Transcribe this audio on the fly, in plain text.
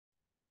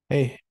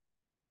Hey,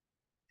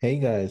 hey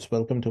guys,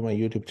 welcome to my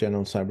YouTube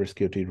channel,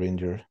 Cybersecurity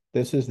Ranger.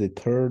 This is the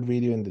third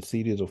video in the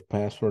series of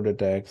password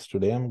attacks.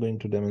 Today I'm going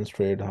to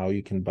demonstrate how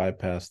you can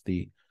bypass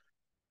the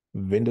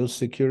Windows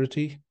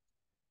security.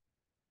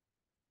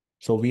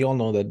 So we all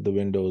know that the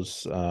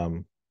Windows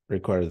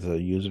requires a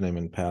username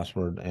and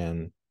password,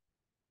 and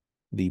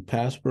the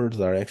passwords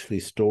are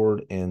actually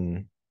stored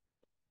in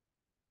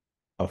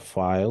a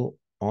file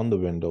on the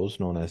Windows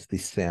known as the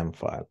SAM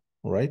file,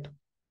 right?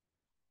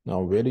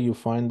 Now, where do you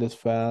find this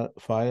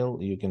file?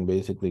 You can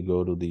basically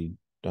go to the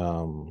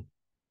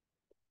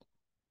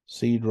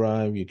C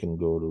drive, you can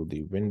go to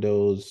the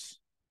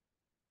Windows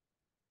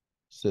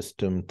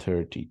System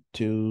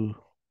 32.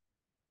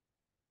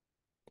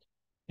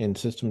 In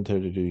System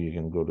 32, you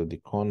can go to the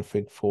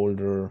config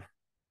folder.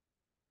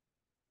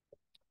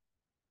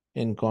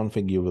 In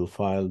config, you will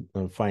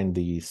find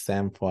the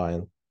SAM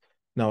file.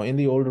 Now, in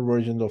the older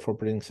versions of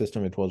operating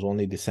system, it was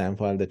only the SAM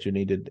file that you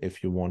needed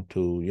if you want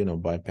to,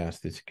 bypass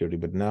the security.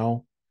 But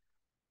now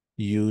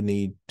you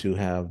need to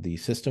have the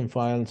system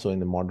file. So in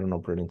the modern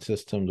operating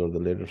systems or the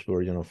latest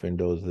version of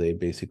Windows, they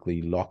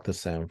basically lock the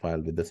SAM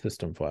file with the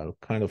system file,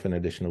 kind of an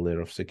additional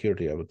layer of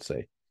security, I would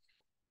say.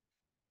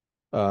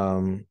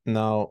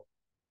 Now,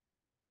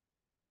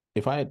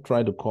 if I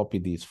try to copy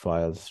these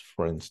files,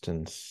 for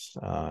instance,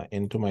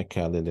 into my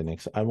Kali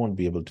Linux, I won't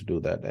be able to do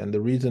that. And the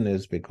reason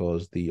is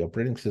because the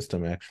operating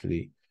system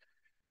actually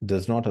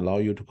does not allow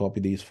you to copy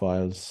these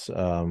files.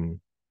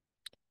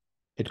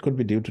 It could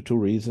be due to two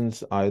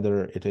reasons.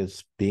 Either it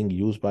is being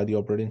used by the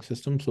operating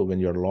system. So when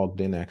you're logged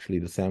in, actually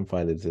the SAM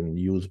file is in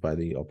use by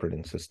the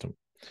operating system.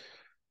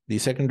 The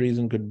second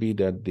reason could be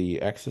that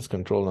the access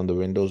control on the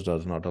Windows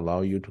does not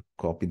allow you to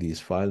copy these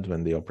files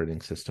when the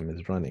operating system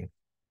is running.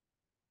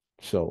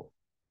 So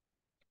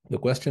the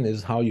question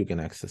is how you can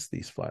access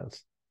these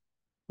files.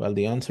 Well,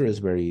 the answer is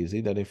very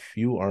easy, that if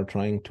you are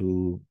trying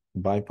to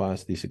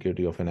bypass the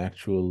security of an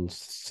actual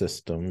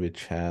system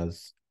which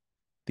has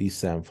these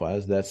SAM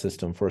files, that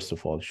system, first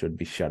of all, should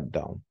be shut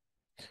down.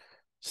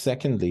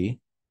 Secondly,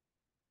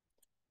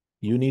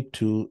 you need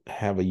to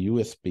have a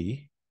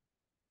USB.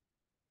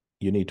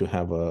 You need to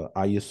have a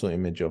ISO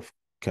image of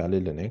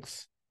Kali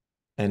Linux,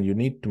 and you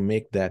need to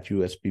make that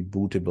USB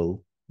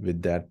bootable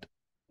with that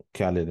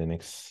Kali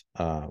Linux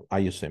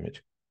ISO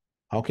image.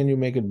 How can you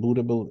make it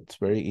bootable? It's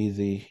very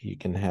easy. You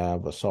can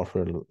have a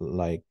software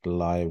like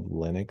Live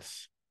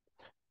Linux.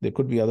 There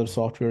could be other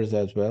softwares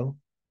as well.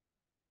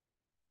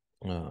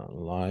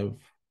 Live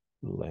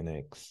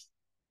Linux.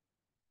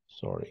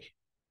 Sorry.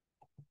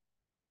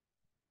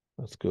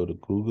 Let's go to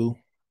Google.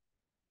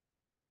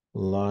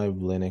 Live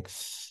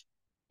Linux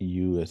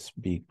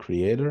USB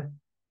Creator.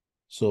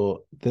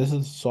 So this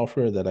is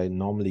software that I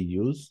normally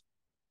use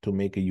to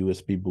make a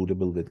USB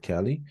bootable with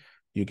Kali.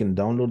 You can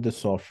download the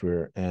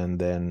software, and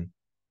then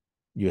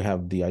you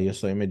have the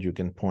ISO image. You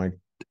can point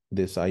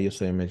this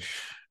ISO image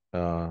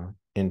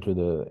into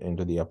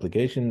the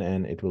application,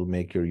 and it will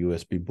make your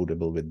USB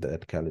bootable with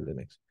that Kali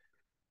Linux.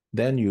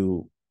 Then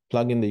you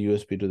plug in the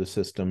USB to the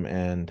system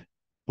and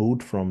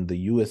boot from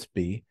the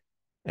USB,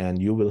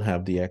 and you will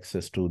have the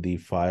access to the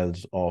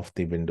files of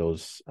the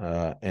Windows.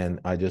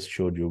 And I just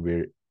showed you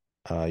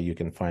where you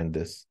can find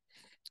this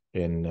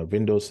in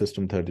Windows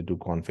System 32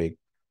 config.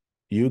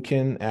 You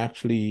can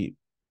actually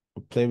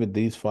play with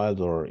these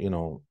files, or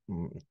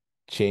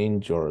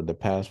change or the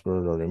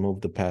password or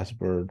remove the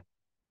password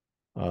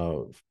uh,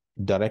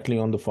 directly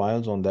on the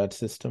files on that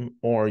system,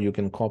 or you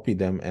can copy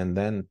them and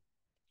then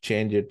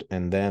change it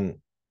and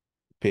then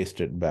paste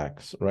it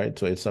back, right?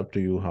 So it's up to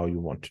you how you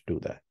want to do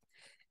that.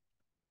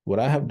 What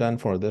I have done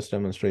for this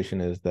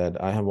demonstration is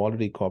that I have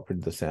already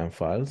copied the SAM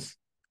files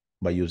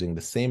by using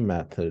the same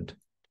method.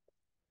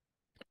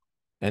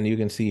 And you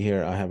can see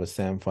here, I have a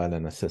SAM file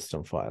and a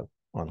system file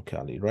on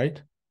Kali, right?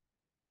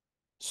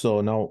 So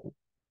now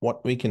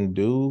what we can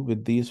do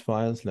with these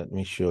files, let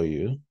me show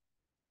you.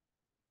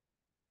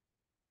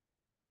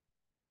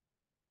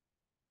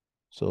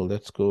 So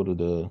let's go to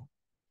the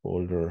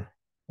folder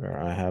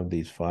where I have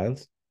these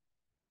files.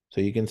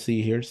 So you can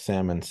see here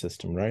SAM and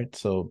system, right?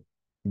 So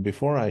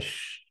before I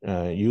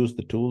use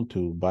the tool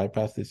to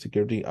bypass the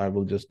security, I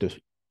will just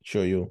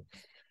show you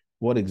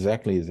what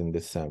exactly is in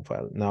this SAM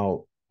file.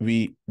 Now,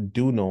 we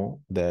do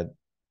know that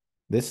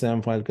this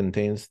SAM file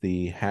contains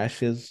the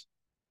hashes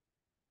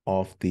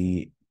of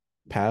the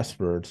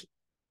passwords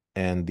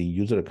and the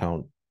user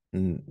account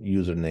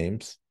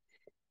usernames.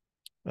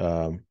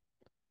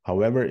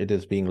 However, it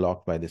is being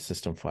locked by the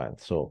system file.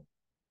 So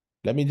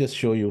let me just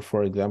show you,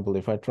 for example,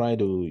 if I try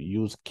to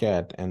use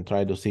cat and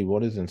try to see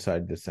what is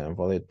inside this SAM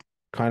file, it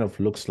kind of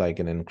looks like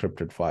an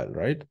encrypted file,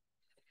 right?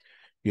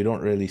 You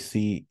don't really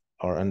see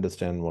or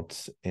understand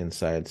what's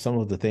inside. Some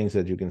of the things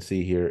that you can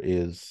see here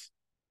is,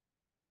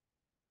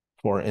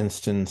 for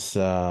instance,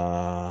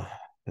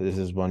 this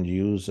is one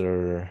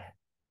user.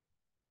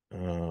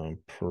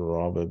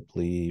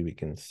 Probably we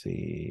can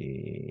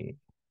see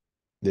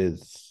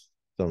this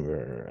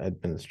somewhere,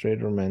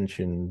 administrator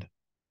mentioned.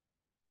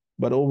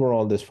 But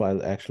overall, this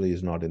file actually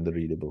is not in the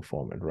readable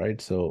format,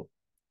 right? So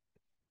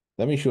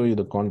let me show you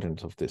the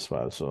contents of this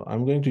file. So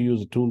I'm going to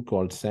use a tool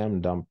called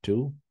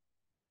samdump2.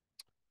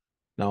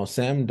 Now,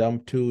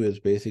 samdump2 is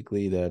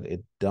basically that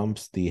it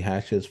dumps the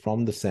hashes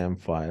from the SAM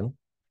file.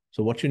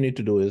 So what you need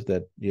to do is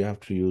that you have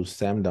to use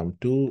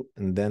samdump2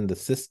 and then the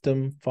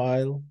system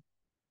file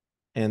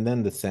and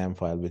then the SAM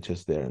file, which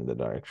is there in the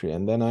directory.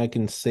 And then I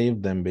can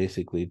save them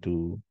basically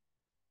to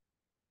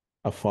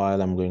a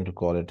file. I'm going to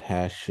call it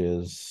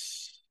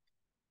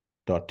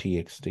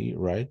hashes.txt,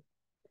 right?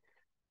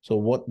 So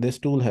what this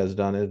tool has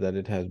done is that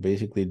it has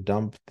basically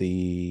dumped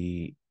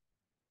the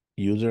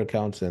user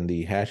accounts and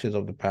the hashes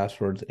of the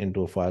passwords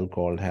into a file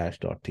called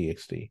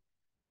hash.txt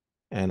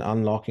and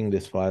unlocking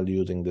this file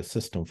using the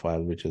system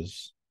file, which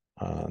is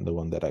the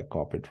one that I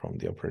copied from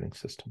the operating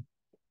system.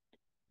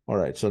 All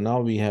right, so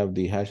now we have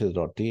the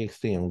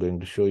hashes.txt. I'm going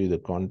to show you the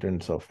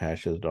contents of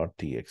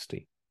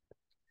hashes.txt.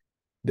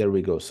 There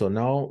we go. So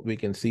now we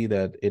can see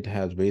that it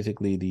has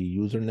basically the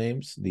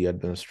usernames, the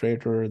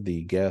administrator,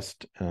 the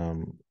guest.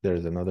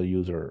 There's another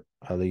user,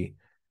 Ali.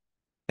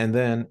 And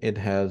then it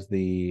has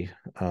the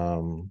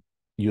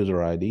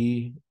user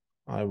ID,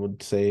 I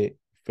would say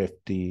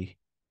 50,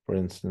 for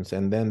instance.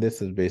 And then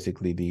this is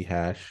basically the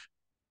hash,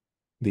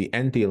 the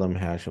NTLM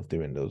hash of the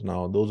Windows.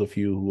 Now, those of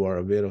you who are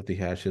aware of the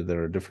hashes,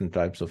 there are different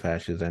types of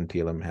hashes,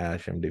 NTLM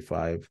hash,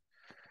 MD5,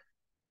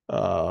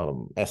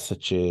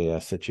 SHA,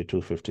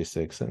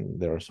 SHA-256, and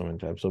there are so many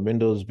types. So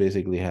Windows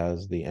basically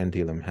has the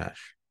NTLM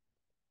hash.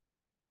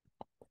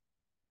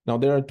 Now,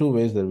 there are two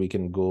ways that we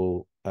can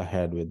go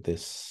ahead with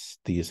these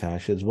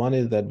hashes. One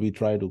is that we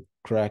try to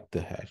crack the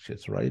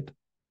hashes, right?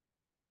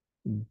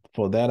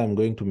 For that, I'm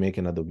going to make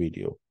another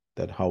video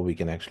that how we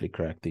can actually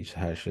crack these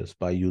hashes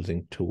by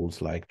using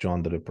tools like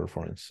John the Ripper,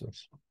 for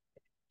instance.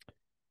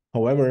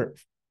 However,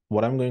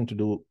 what I'm going to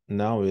do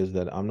now is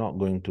that I'm not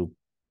going to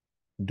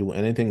do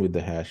anything with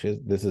the hashes.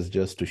 This is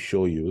just to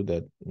show you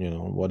that,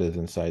 what is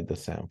inside the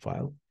SAM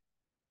file.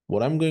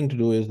 What I'm going to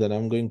do is that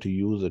I'm going to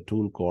use a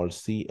tool called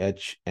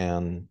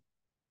CHNTPW.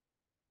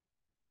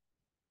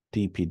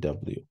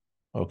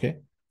 Okay.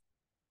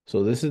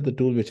 So this is the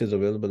tool which is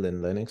available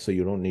in Linux, so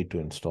you don't need to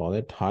install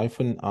it. -I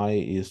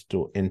is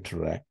to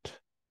interact.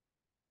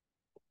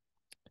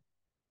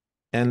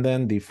 And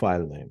then the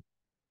file name,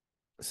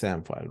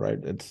 SAM file,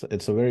 right?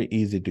 It's a very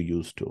easy to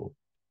use tool.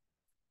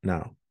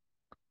 Now,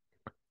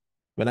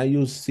 when I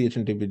use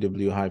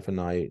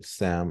CHNTPW-I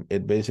SAM,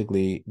 it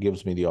basically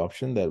gives me the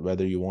option that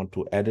whether you want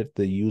to edit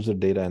the user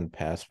data and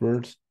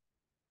passwords,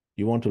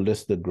 you want to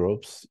list the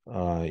groups,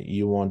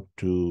 you want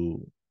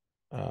to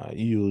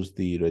use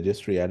the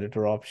registry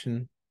editor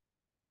option,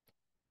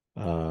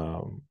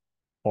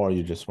 or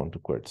you just want to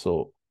quit.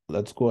 So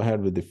let's go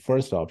ahead with the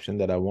first option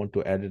that I want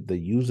to edit the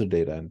user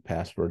data and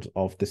passwords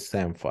of the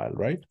SAM file,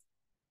 right?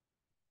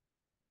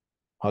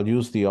 I'll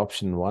use the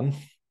option 1,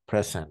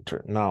 press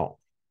enter. Now,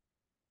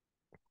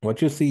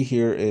 what you see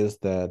here is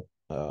that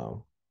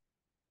I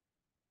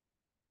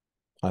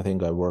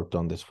think I worked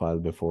on this file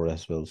before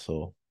as well.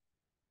 So,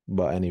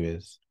 but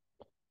anyways,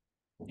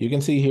 you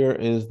can see here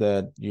is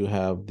that you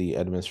have the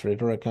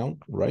administrator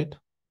account, right?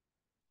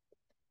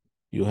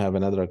 You have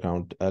another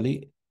account,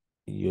 Ali.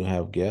 You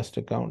have guest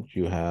account.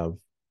 You have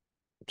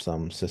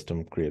some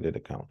system created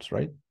accounts,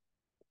 right?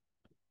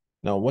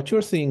 Now, what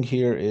you're seeing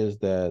here is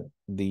that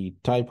the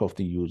type of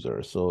the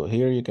user. So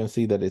here you can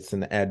see that it's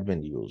an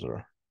admin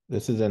user.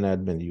 This is an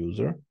admin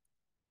user.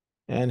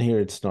 And here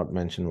it's not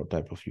mentioned what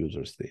type of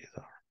users these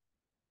are.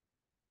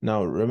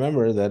 Now,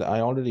 remember that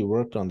I already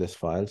worked on this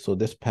file, so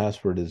this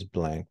password is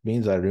blank,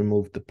 means I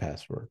removed the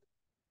password.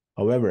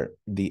 However,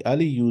 the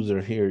Ali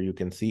user here, you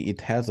can see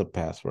it has a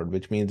password,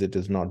 which means it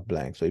is not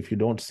blank. So if you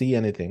don't see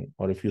anything,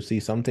 or if you see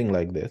something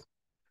like this,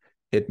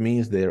 it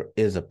means there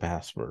is a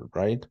password,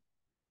 right?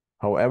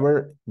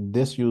 However,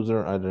 this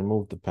user, I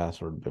removed the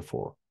password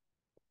before.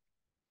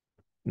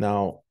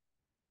 Now,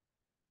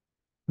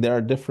 there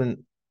are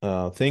different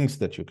things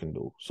that you can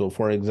do. So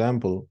for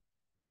example,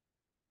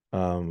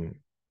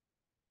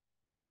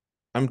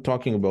 I'm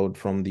talking about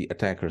from the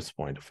attacker's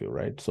point of view,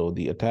 right? So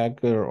the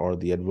attacker or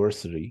the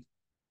adversary,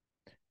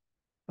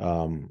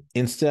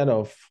 instead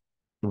of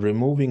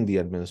removing the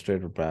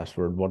administrator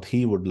password, what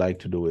he would like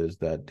to do is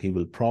that he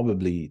will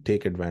probably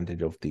take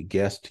advantage of the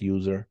guest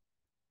user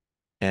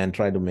and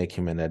try to make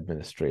him an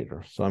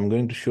administrator. So I'm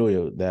going to show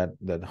you that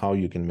how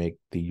you can make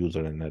the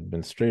user an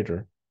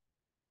administrator.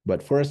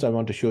 But first, I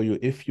want to show you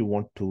if you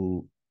want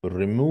to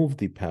remove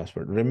the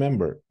password.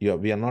 Remember,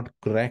 we are not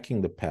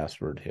cracking the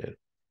password here.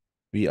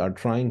 We are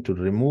trying to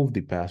remove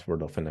the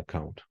password of an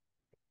account.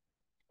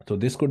 So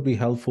this could be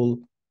helpful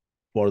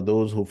for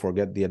those who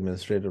forget the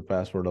administrator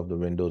password of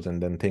the Windows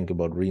and then think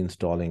about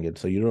reinstalling it.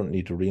 So you don't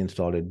need to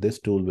reinstall it. This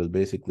tool will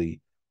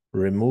basically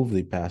remove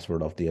the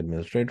password of the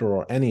administrator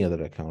or any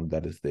other account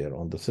that is there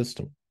on the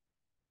system.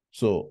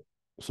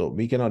 So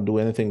we cannot do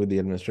anything with the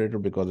administrator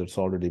because it's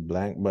already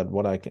blank. But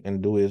what I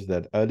can do is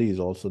that Ali is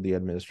also the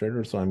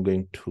administrator. So I'm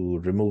going to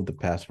remove the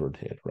password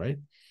here, right?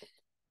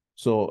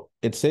 So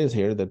it says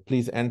here that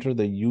please enter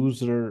the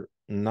user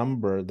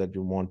number that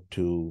you want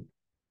to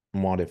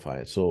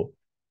modify. So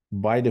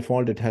By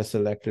default, it has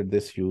selected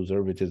this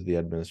user, which is the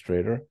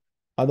administrator.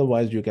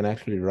 Otherwise, you can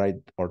actually write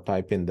or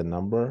type in the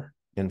number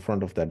in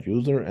front of that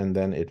user, and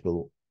then it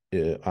will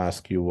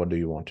ask you, what do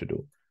you want to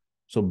do?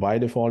 So by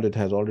default, it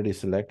has already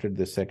selected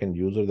the second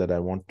user that I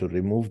want to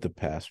remove the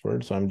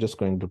password. So I'm just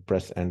going to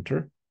press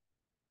enter.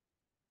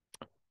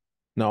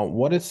 Now,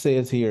 what it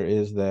says here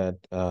is that,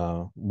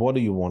 what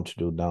do you want to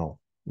do now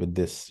with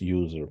this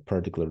user,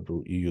 particular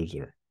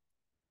user?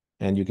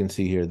 And you can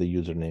see here the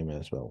username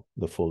as well,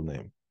 the full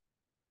name.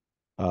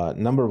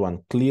 Number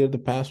one, clear the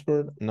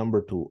password.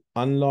 Number two,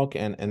 unlock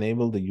and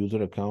enable the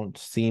user account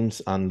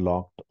seems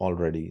unlocked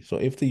already. So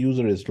if the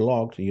user is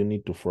locked, you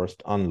need to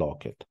first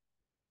unlock it.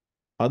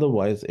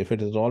 Otherwise, if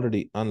it is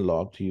already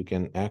unlocked, you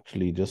can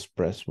actually just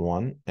press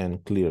 1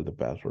 and clear the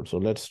password. So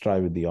let's try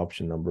with the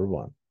option number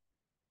 1.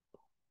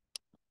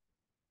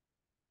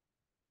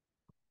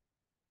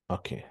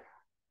 Okay.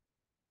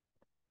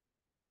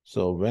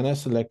 So when I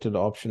selected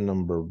option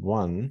number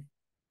 1,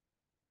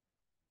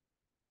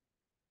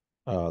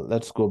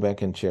 let's go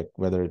back and check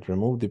whether it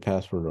removed the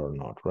password or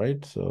not,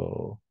 right?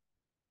 So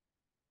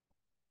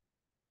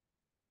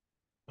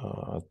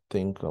I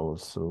think I'll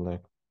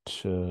select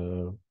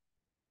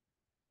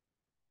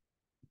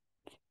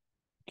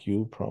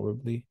Q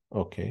probably.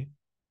 Okay.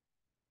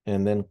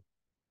 And then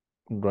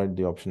write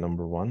the option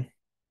number 1.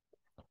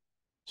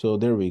 So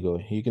there we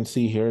go. You can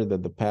see here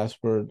that the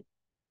password,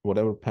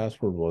 whatever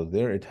password was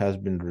there, it has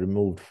been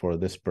removed for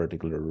this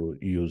particular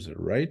user,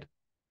 right?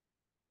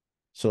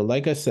 So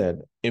like I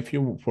said, if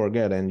you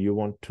forget and you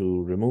want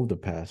to remove the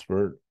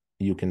password,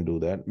 you can do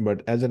that.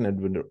 But as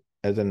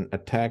an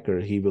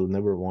attacker, he will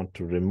never want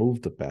to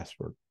remove the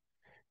password.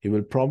 He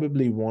will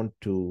probably want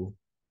to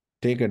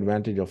take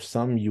advantage of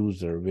some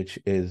user, which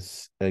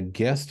is a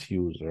guest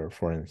user,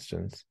 for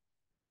instance,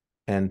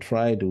 and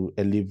try to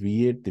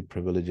alleviate the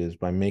privileges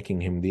by making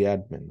him the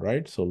admin,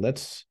 right? So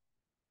let's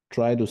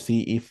try to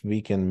see if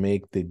we can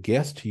make the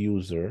guest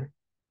user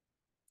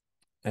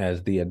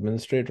as the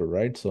administrator,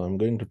 right? So I'm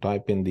going to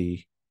type in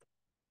the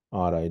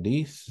RID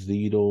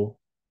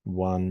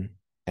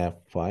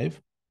 01F5,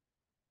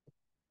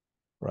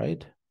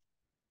 right?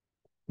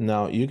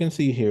 Now you can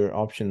see here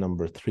option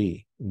number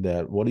 3,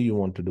 that what do you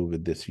want to do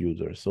with this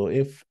user? So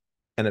if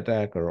an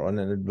attacker or an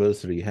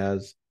adversary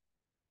has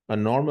a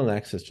normal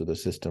access to the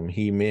system,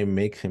 he may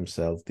make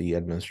himself the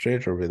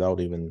administrator without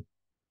even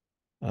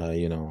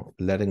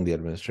letting the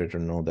administrator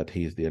know that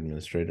he's the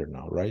administrator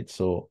now, right?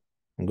 So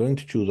I'm going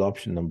to choose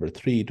option number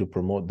 3 to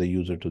promote the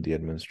user to the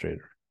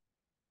administrator.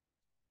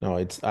 Now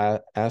it's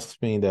asks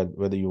me that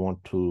whether you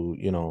want to,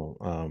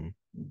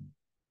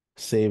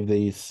 save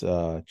these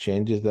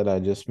changes that I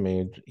just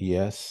made.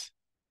 Yes.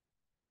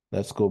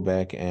 Let's go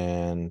back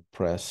and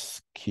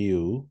press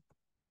Q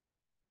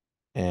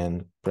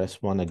and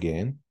press 1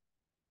 again.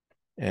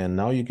 And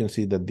now you can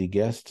see that the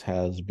guest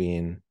has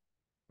been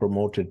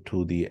promoted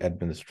to the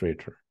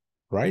administrator,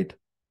 right?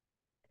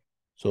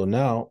 So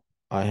now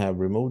I have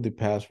removed the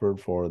password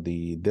for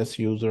this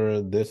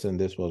user, this and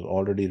this was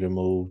already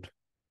removed.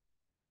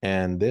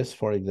 And this,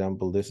 for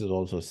example, this is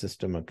also a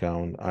system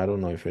account. I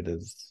don't know if it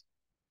is,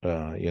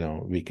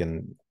 we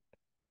can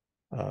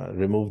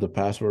remove the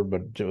password,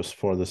 but just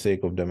for the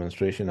sake of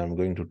demonstration, I'm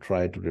going to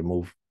try to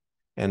remove.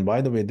 And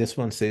by the way, this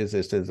one says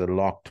this is a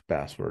locked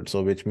password.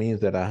 So which means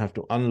that I have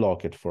to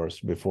unlock it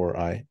first before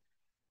I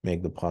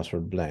make the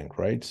password blank,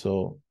 right?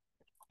 So,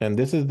 and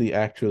this is the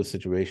actual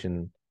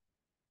situation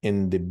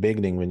in the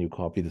beginning. When you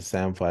copy the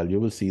SAM file, you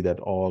will see that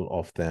all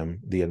of them,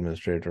 the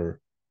administrator,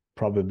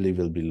 probably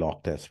will be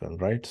locked as well,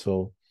 right?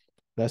 So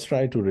let's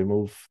try to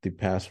remove the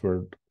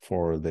password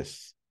for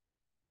this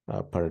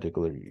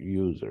particular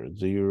user,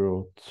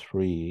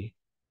 03E8,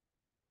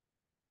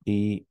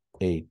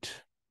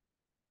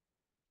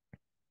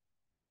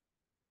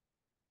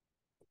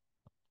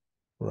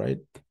 right?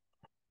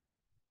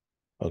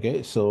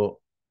 Okay, so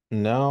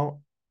now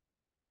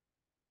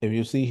if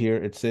you see here,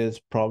 it says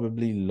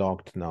probably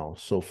locked now.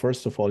 So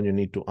first of all, you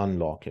need to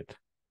unlock it.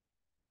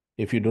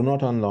 If you do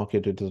not unlock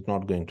it, it is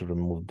not going to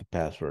remove the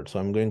password. So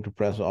I'm going to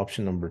press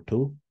option number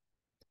 2.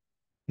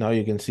 Now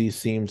you can see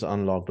seems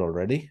unlocked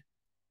already.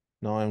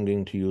 Now I'm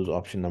going to use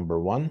option number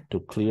 1 to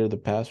clear the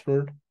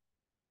password.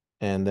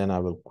 And then I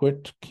will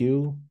quit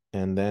Q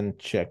and then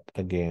check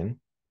again.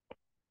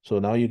 So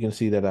now you can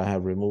see that I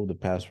have removed the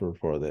password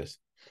for this.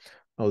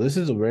 Now this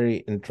is a very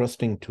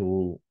interesting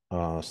tool,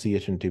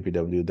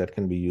 CHNTPW, that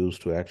can be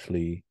used to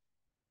actually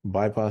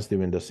bypass the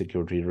Windows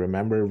security.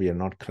 Remember, we are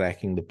not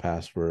cracking the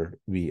password.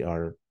 We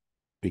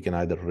can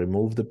either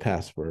remove the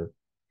password,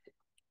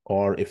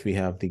 or if we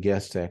have the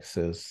guest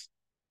access,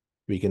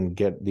 we can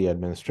get the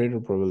administrator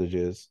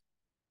privileges,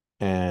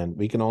 and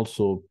we can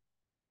also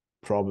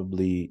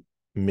probably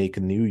make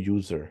a new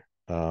user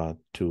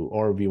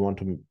or we want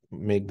to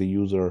make the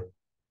user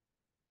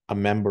a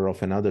member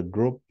of another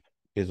group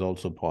is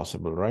also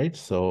possible, right?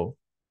 So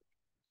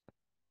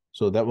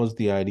that was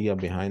the idea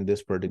behind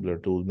this particular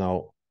tool.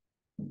 Now,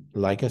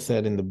 like I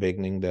said in the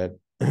beginning, that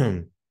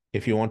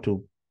if you want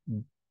to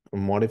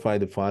modify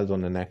the files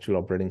on an actual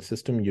operating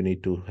system, you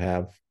need to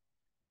have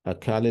a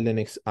Kali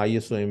Linux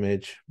ISO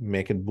image,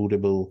 make a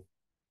bootable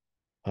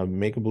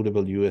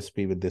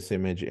USB with this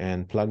image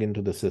and plug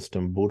into the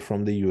system, boot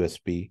from the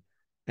USB,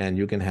 and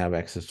you can have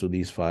access to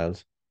these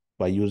files.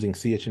 By using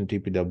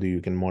CHNTPW,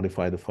 you can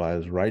modify the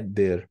files right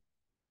there.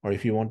 Or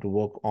if you want to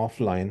work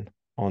offline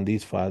on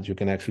these files, you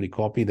can actually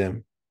copy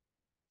them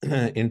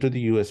into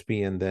the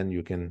USB, and then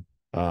you can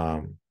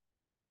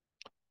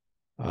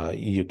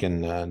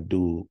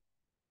do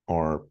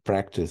or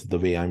practice the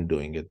way I'm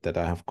doing it, that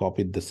I have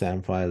copied the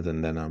SAM files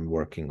and then I'm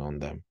working on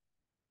them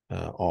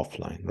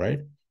offline,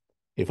 right?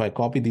 If I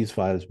copy these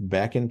files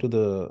back into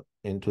the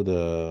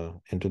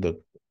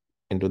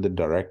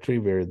directory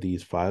where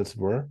these files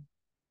were,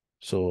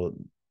 so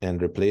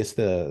and replace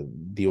the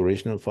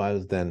original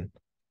files, then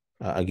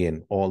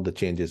again, all the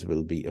changes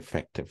will be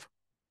effective.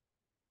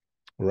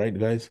 All right,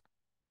 guys.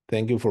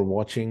 Thank you for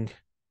watching.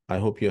 I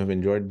hope you have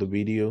enjoyed the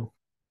video.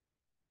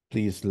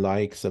 Please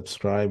like,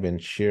 subscribe,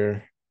 and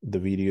share the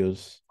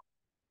videos.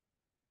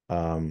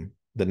 The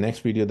next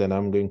video that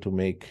I'm going to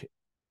make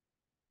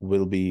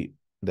will be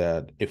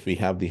that if we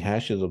have the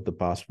hashes of the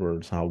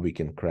passwords, how we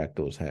can crack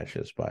those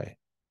hashes by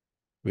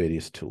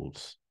various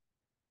tools.